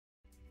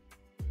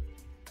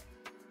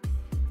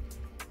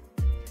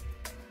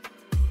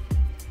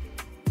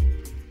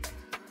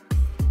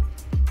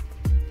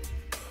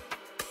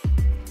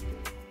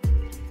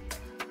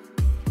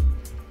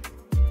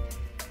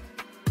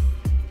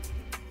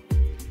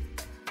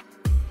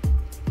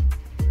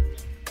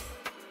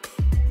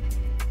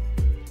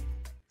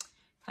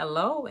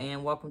Hello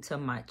and welcome to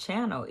my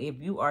channel.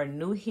 If you are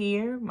new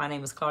here, my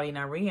name is Claudia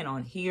Nyree, and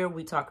on here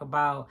we talk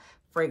about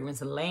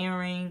fragrance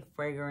layering,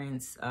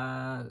 fragrance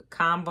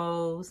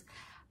combos,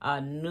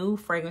 new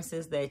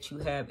fragrances that you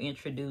have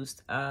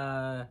introduced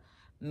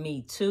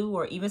me to,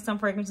 or even some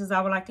fragrances I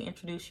would like to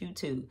introduce you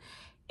to.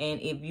 And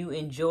if you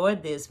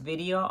enjoyed this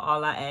video,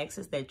 all I ask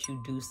is that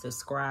you do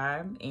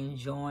subscribe and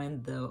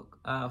join the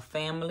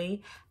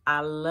family. I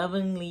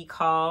lovingly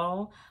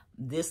call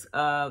this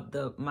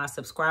my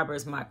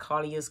subscribers my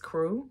Claudia's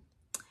crew.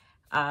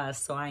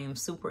 So I am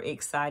super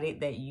excited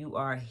that you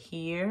are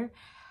here.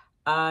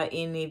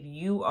 And if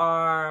you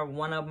are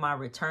one of my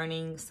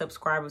returning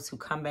subscribers who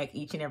come back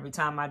each and every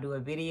time I do a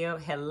video,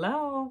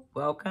 hello,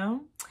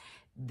 welcome.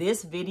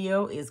 This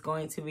video is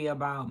going to be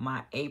about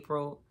my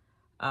April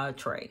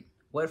tray.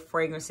 What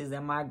fragrances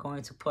am I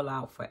going to pull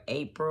out for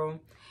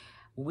April?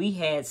 We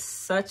had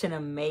such an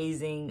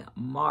amazing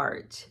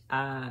March.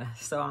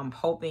 So I'm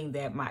hoping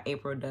that my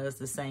April does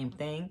the same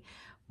thing.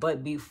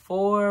 But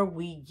before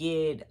we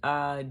get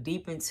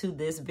deep into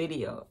this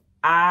video,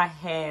 I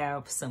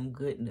have some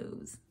good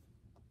news.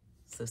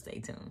 So stay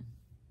tuned.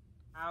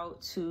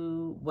 Out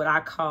to what I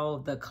call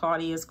the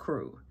Claudia's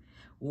crew.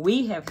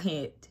 We have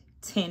hit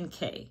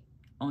 10K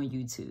on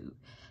YouTube.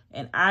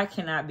 And I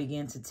cannot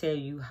begin to tell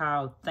you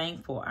how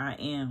thankful I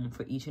am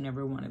for each and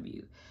every one of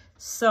you.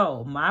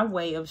 So my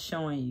way of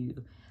showing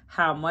you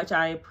how much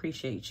I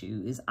appreciate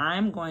you is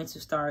I'm going to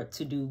start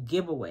to do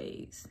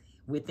giveaways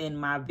within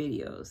my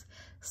videos.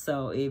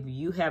 So if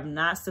you have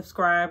not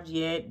subscribed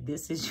yet,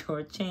 this is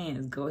your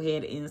chance. Go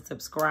ahead and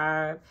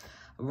subscribe.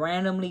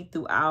 Randomly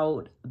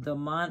throughout the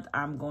month,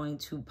 I'm going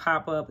to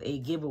pop up a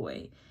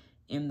giveaway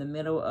in the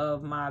middle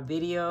of my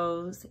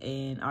videos,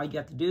 and all you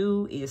have to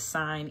do is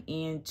sign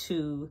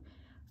into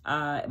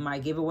my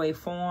giveaway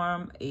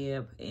form.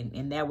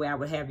 And that way I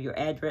would have your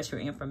address,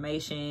 your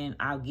information.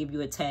 I'll give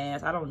you a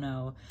task. I don't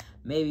know,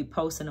 maybe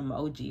post an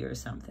emoji or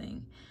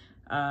something.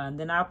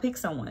 Then I'll pick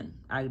someone.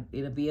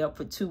 It'll be up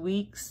for 2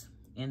 weeks,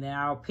 and then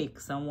I'll pick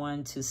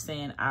someone to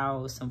send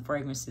out some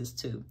fragrances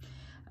to.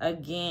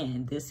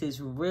 Again, this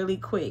is really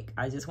quick.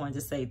 I just wanted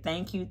to say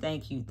thank you,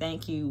 thank you,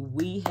 thank you.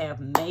 We have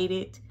made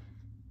it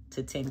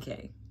to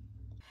 10K.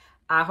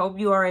 I hope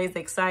you are as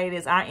excited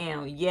as I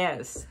am.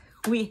 Yes,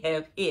 we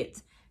have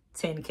hit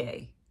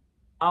 10K.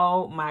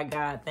 Oh my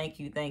God. Thank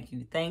you. Thank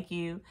you. Thank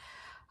you.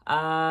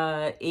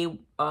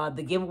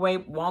 The giveaway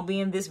won't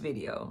be in this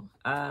video,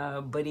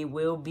 but it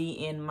will be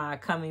in my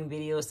coming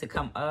videos to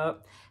come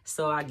up.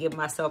 So I give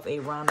myself a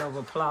round of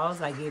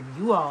applause. I give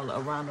you all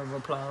a round of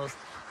applause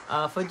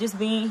for just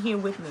being here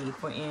with me,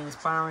 for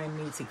inspiring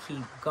me to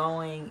keep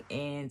going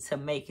and to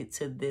make it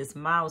to this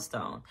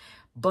milestone.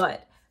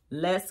 But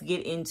let's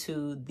get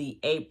into the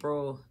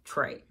April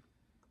tray.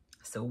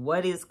 So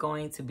what is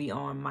going to be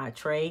on my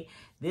tray?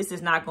 This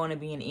is not going to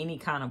be in any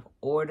kind of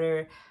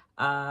order.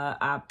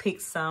 I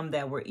picked some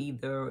that were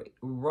either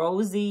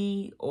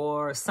rosy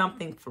or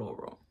something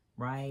floral,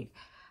 right?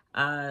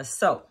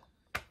 So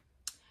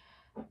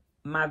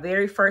my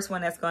very first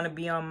one that's going to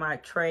be on my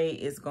tray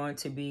is going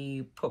to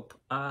be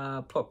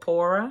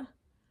Purpura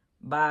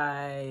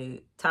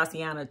by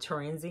Claudia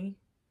Nyree.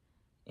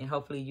 And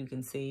hopefully you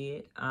can see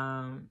it.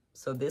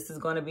 So this is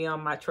going to be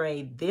on my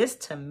tray. This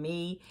to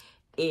me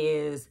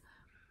is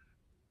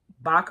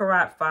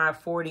Baccarat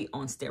 540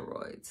 on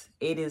steroids.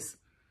 It is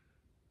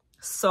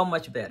so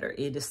much better.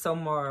 It is so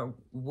more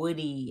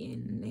woody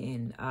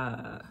and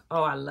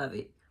oh, I love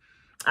it.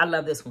 I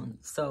love this one.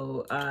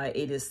 So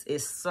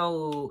it's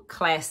so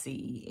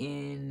classy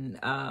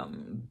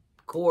and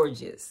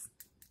gorgeous.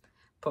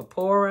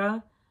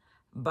 Purpura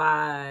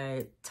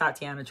by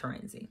Claudia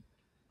Nyree.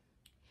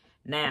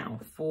 Now,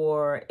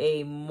 for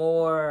a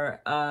more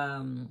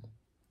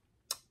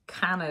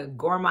kind of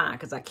gourmand,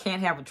 because I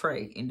can't have a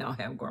tray and don't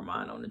have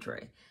gourmand on the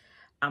tray,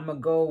 I'm going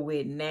to go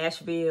with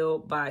Nashville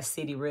by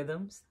City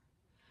Rhythms.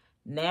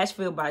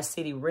 Nashville by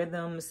City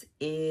Rhythms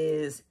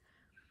is,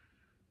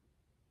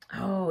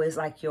 oh, it's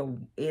like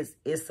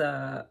it's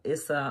a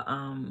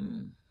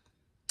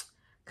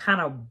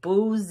kind of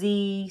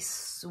boozy,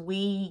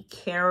 sweet,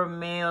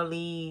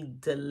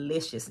 caramelly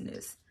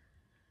deliciousness.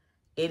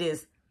 It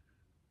is.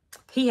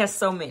 He has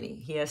so many.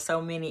 He has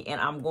so many. And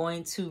I'm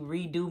going to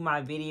redo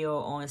my video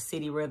on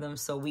City Rhythm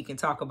so we can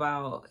talk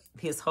about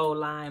his whole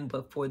line.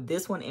 But for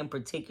this one in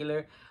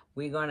particular,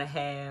 we're going to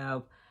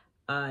have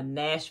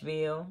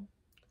Nashville.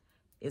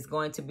 It's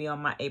going to be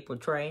on my April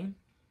tray.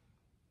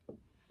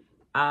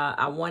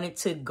 I wanted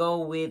to go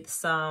with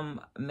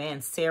some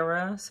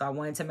Mancera. So I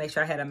wanted to make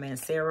sure I had a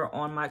Mancera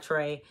on my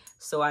tray.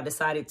 So I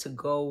decided to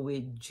go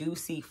with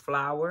Juicy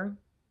Flower.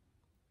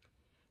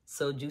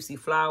 So Juicy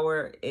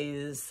Flower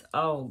is,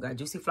 oh God,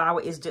 Juicy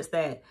Flower is just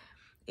that.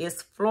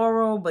 It's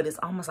floral, but it's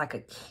almost like a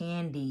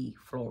candy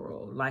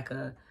floral, like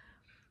a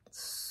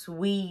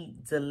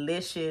sweet,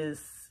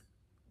 delicious,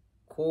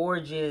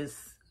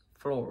 gorgeous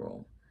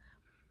floral.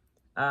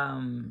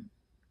 I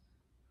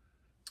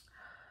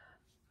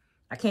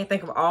can't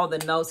think of all the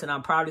notes, and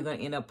I'm probably going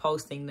to end up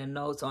posting the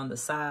notes on the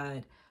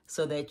side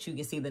so that you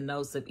can see the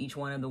notes of each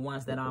one of the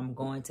ones that I'm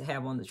going to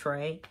have on the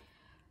tray.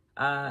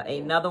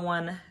 Another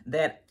one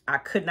that I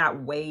could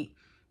not wait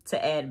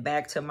to add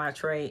back to my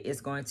tray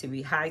is going to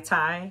be High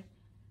Tide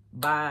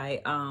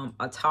by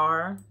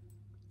Attar.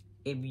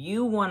 If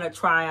you want to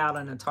try out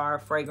an Attar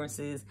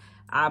fragrances,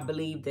 I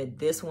believe that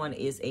this one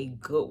is a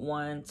good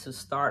one to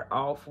start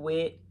off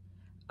with.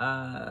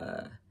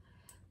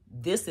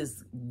 This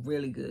is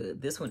really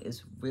good. This one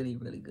is really,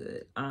 really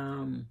good.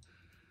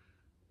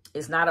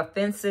 It's not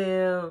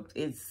offensive.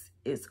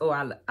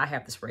 I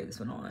have to spray this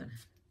one on.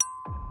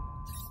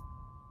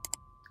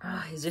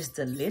 Oh, it's just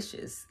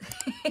delicious.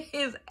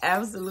 It's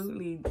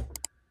absolutely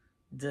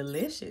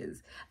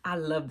delicious. I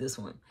love this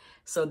one.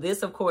 So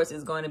this, of course,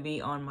 is going to be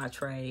on my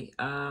tray.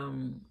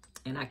 And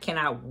I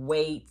cannot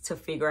wait to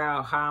figure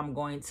out how I'm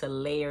going to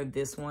layer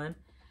this one.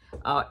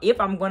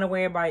 If I'm going to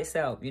wear it by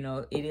itself, you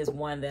know, it is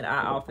one that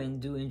I often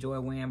do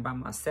enjoy wearing by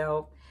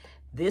myself.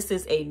 This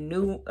is a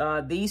new,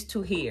 these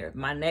two here.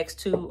 My next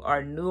two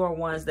are newer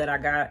ones that I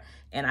got,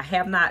 and I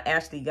have not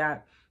actually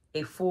got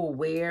a full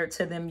wear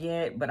to them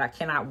yet, but I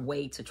cannot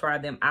wait to try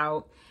them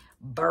out.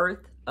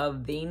 Birth of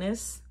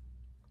Venus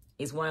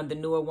is one of the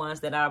newer ones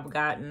that I've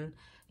gotten,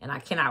 and I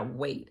cannot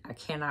wait. I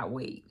cannot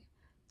wait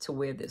to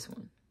wear this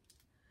one.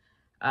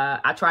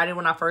 I tried it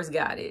when I first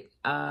got it.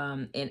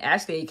 And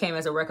actually it came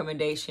as a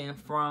recommendation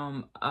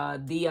from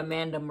the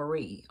Amanda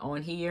Marie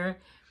on here.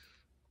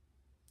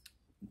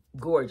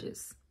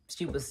 Gorgeous.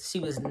 She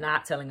was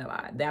not telling a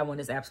lie. That one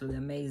is absolutely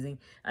amazing.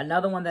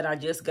 Another one that I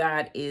just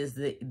got is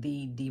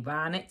the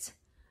Decants.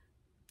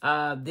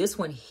 This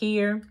one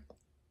here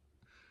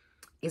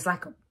is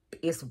like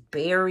it's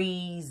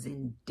berries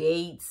and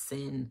dates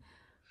and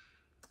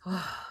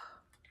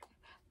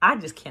I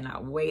just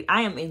cannot wait.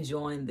 I am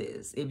enjoying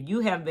this. If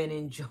you have been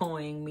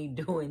enjoying me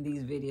doing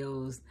these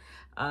videos,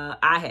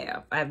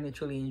 I have been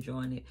truly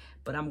enjoying it.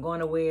 But I'm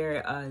going to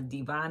wear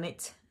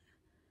Decants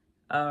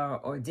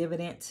or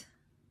Dividend,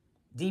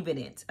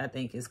 I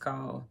think it's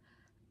called.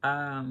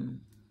 So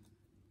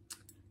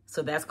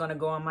that's going to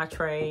go on my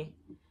tray.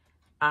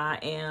 I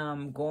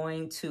am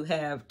going to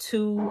have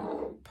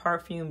 2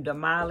 Perfume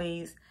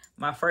Damales.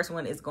 My first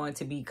one is going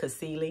to be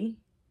Concealy.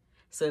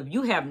 So if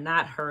you have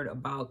not heard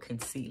about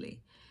Concealy,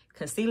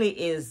 Concealy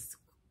is,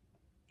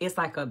 it's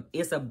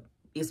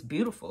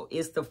beautiful.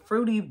 It's the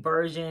fruity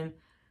version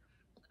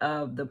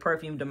of the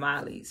Perfume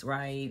Damales,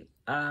 right?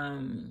 I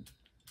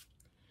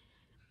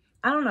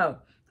don't know.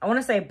 I want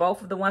to say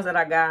both of the ones that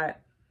I got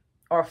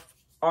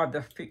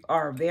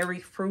are very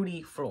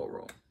fruity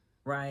floral,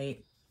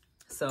 right?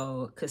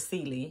 So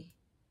Concealy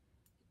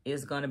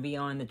is going to be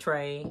on the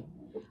tray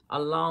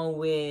along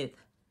with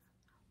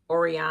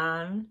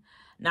Orion.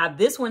 Now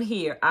this one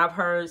here, I've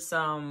heard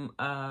some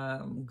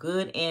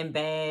good and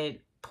bad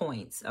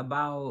points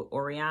about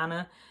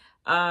Oriana.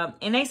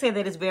 And they say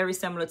that it's very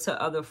similar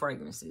to other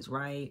fragrances,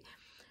 right?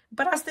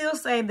 But I still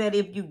say that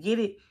if you get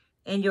it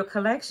in your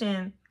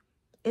collection,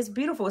 it's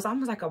beautiful. It's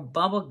almost like a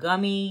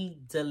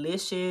bubblegummy,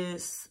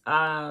 delicious,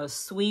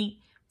 sweet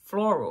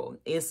floral.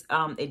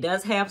 It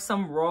does have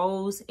some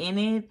rose in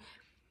it,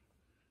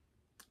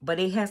 but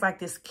it has like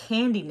this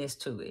candiness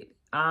to it.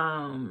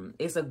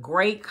 It's a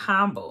great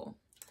combo,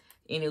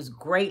 and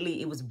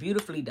it was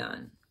beautifully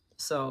done.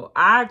 So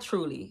I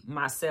truly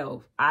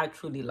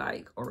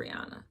like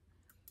Oriana.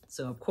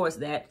 So of course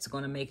that's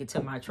going to make it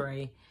to my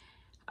tray.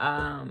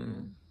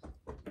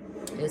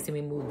 Let's see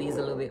me move these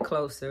a little bit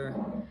closer.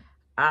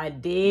 I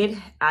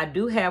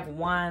do have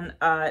one,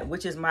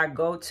 which is my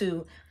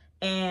go-to,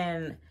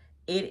 and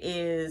it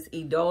is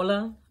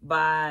Idola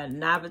by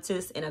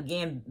Novitis. And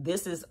again,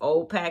 this is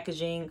old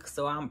packaging,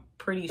 so I'm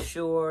pretty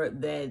sure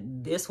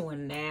that this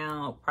one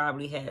now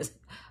probably has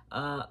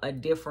a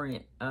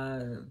different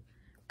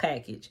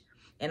package.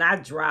 And I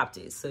dropped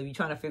it, so you're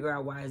trying to figure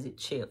out why is it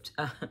chipped.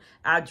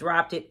 I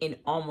dropped it and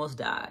almost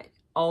died.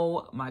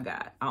 Oh my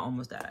God, I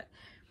almost died.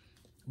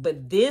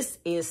 But this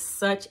is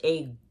such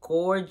a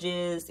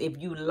gorgeous,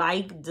 if you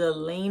like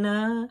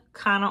Delina,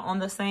 kind of on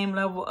the same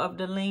level of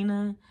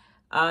Delina,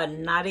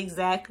 not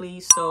exactly.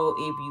 So if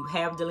you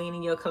have Delina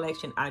in your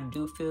collection, I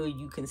do feel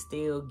you can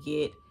still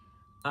get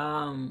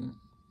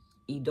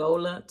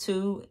Idola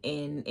too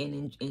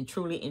and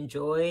truly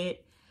enjoy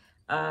it.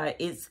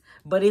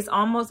 But it's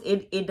almost,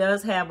 it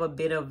does have a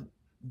bit of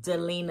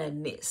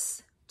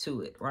Delina-ness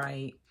to it,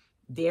 right?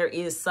 There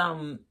is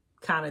some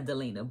kind of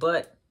Delina,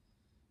 but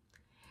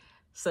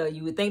so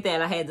you would think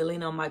that I had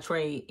Delina on my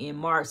tray in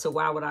March, so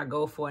why would I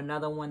go for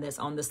another one that's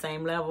on the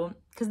same level?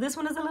 Because this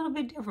one is a little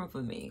bit different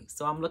for me.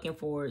 So I'm looking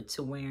forward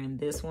to wearing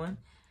this one.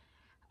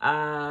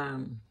 I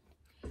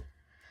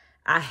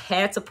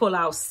had to pull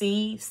out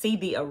C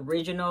the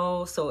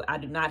original, so I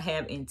do not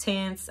have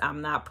Intense.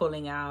 I'm not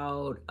pulling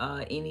out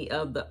any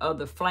of the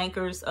other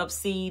flankers of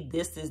C.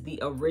 This is the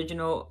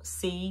original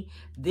C.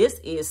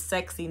 This is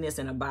Sexiness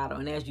in a Bottle.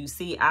 And as you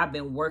see, I've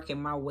been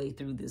working my way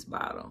through this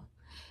bottle.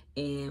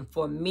 And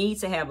for me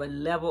to have a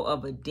level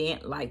of a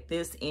dent like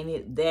this in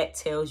it, that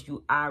tells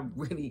you I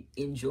really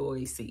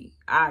enjoy C.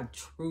 I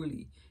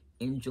truly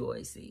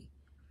enjoy C.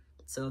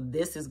 So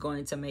this is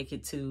going to make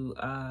it to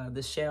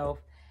the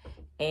shelf.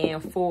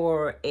 And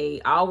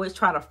I always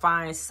try to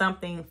find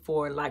something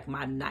for like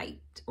my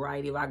night,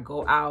 right? If I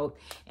go out,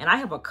 and I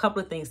have a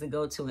couple of things to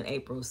go to in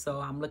April. So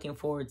I'm looking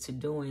forward to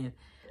going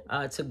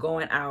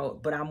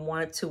out, but I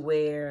wanted to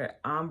wear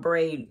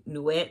Ombre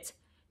Nuit.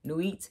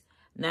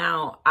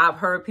 Now, I've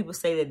heard people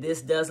say that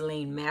this does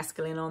lean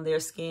masculine on their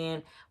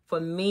skin. For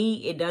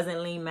me, it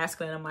doesn't lean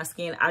masculine on my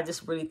skin. I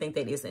just really think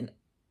that it's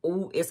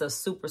a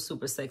super,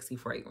 super sexy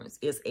fragrance.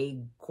 It's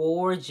a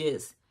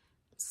gorgeous,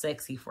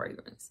 sexy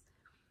fragrance.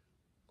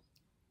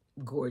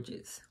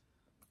 Gorgeous.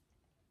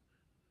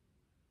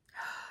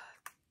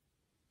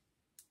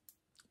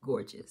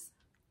 Gorgeous.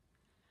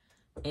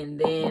 And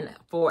then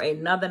for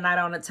another night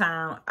on the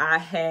town, I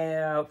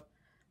have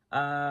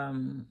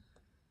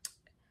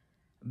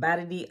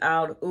Badadi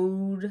Al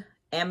Oud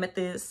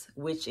Amethyst,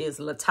 which is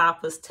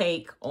Latifah's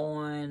take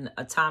on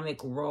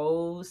Atomic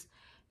Rose.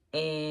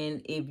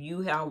 And if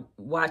you have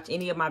watched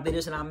any of my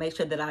videos, and I'll make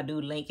sure that I do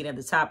link it at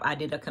the top, I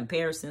did a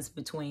comparison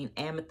between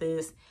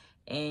Amethyst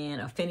and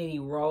Affinity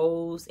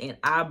Rose, and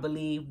I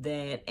believe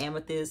that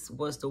Amethyst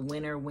was the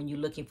winner when you're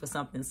looking for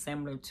something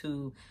similar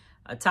to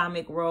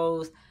Atomic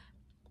Rose.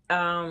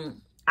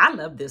 I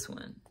love this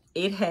one.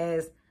 It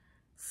has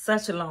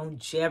such a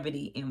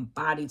longevity and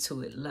body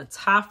to it.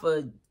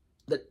 Latifah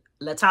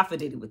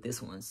did it with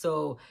this one.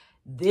 So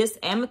this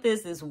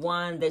Amethyst is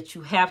one that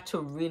you have to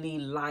really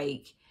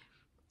like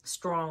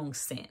strong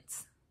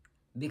scents,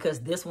 because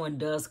this one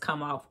does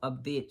come off a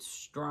bit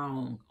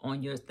strong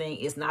on your thing.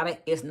 It's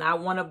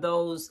not one of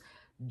those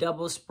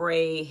double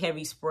spray,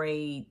 heavy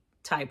spray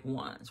type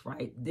ones,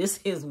 right? This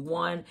is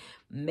one,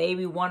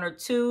 maybe one or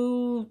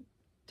two,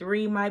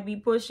 three might be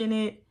pushing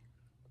it,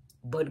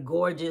 but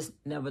gorgeous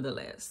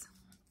nevertheless.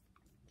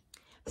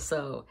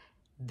 So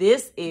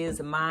this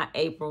is my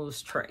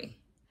April's tray.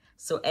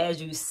 So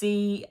as you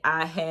see,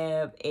 I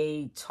have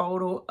a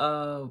total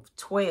of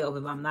 12,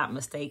 if I'm not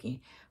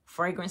mistaken,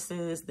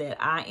 fragrances that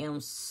I am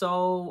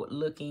so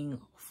looking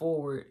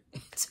forward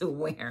to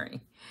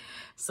wearing.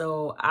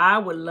 So I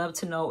would love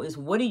to know is,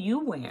 what are you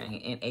wearing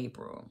in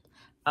April?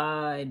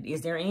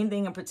 Is there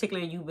anything in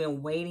particular you've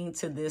been waiting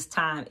to this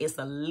time? It's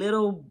a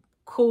little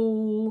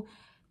cool,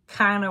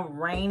 kind of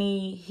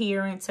rainy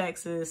here in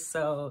Texas.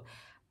 So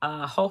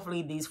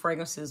hopefully these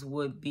fragrances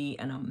would be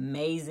an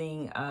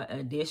amazing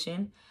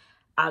addition.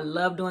 I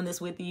love doing this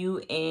with you,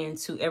 and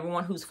to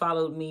everyone who's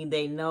followed me,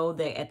 they know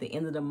that at the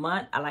end of the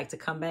month, I like to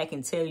come back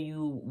and tell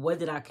you, what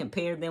did I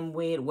compare them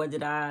with? What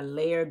did I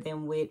layer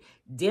them with?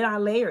 Did I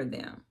layer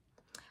them?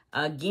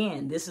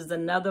 Again, this is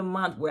another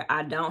month where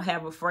I don't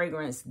have a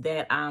fragrance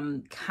that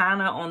I'm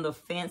kind of on the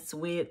fence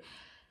with.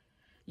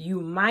 You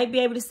might be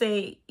able to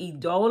say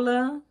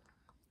Idola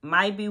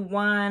might be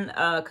one,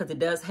 because it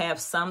does have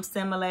some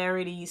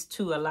similarities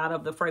to a lot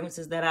of the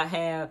fragrances that I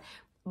have.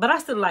 But I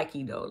still like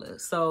Idola.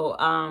 So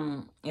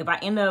if I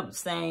end up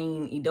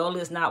saying Idola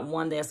is not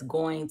one that's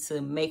going to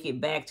make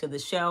it back to the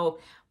show,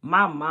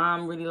 my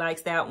mom really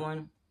likes that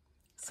one,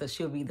 so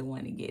she'll be the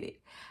one to get it.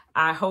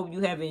 I hope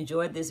you have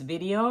enjoyed this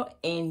video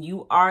and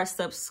you are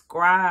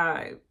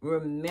subscribed.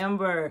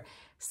 Remember,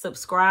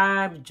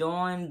 subscribe,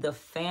 join the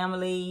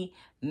family.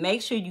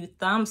 Make sure you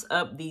thumbs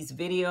up these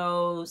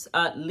videos.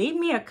 Leave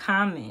me a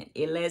comment.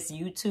 It lets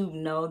YouTube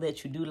know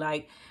that you do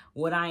like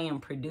what I am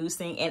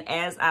producing. And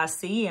as I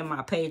see, and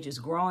my page is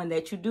growing,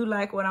 that you do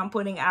like what I'm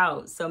putting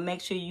out. So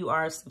make sure you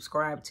are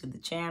subscribed to the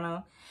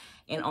channel.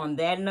 And on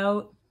that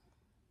note,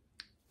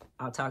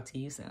 I'll talk to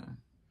you soon.